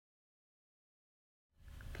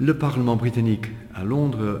Le Parlement britannique à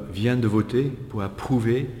Londres vient de voter pour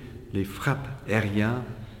approuver les frappes aériennes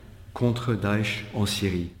contre Daesh en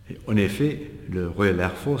Syrie. Et en effet, le Royal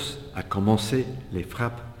Air Force a commencé les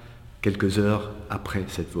frappes quelques heures après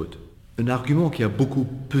cette vote. Un argument qui a beaucoup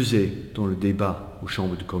pesé dans le débat aux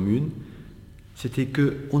chambres de communes, c'était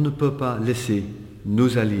qu'on ne peut pas laisser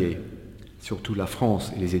nos alliés, surtout la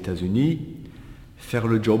France et les États-Unis, faire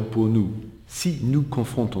le job pour nous. Si nous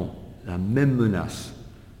confrontons la même menace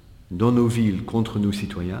dans nos villes contre nos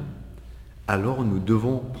citoyens, alors nous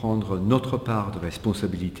devons prendre notre part de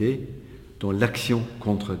responsabilité dans l'action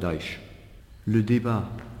contre Daesh. Le débat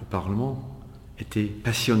au Parlement était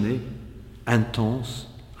passionné, intense,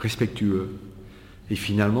 respectueux. Et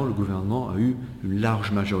finalement, le gouvernement a eu une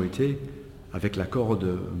large majorité avec l'accord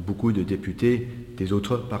de beaucoup de députés des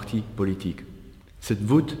autres partis politiques. Cette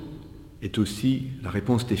vote est aussi la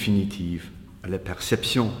réponse définitive à la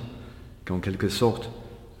perception qu'en quelque sorte,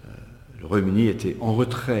 le Royaume-Uni était en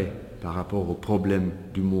retrait par rapport aux problèmes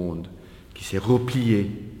du monde, qui s'est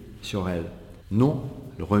replié sur elle. Non,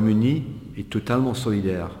 le Royaume-Uni est totalement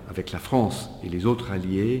solidaire avec la France et les autres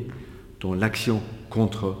alliés dans l'action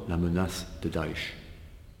contre la menace de Daesh.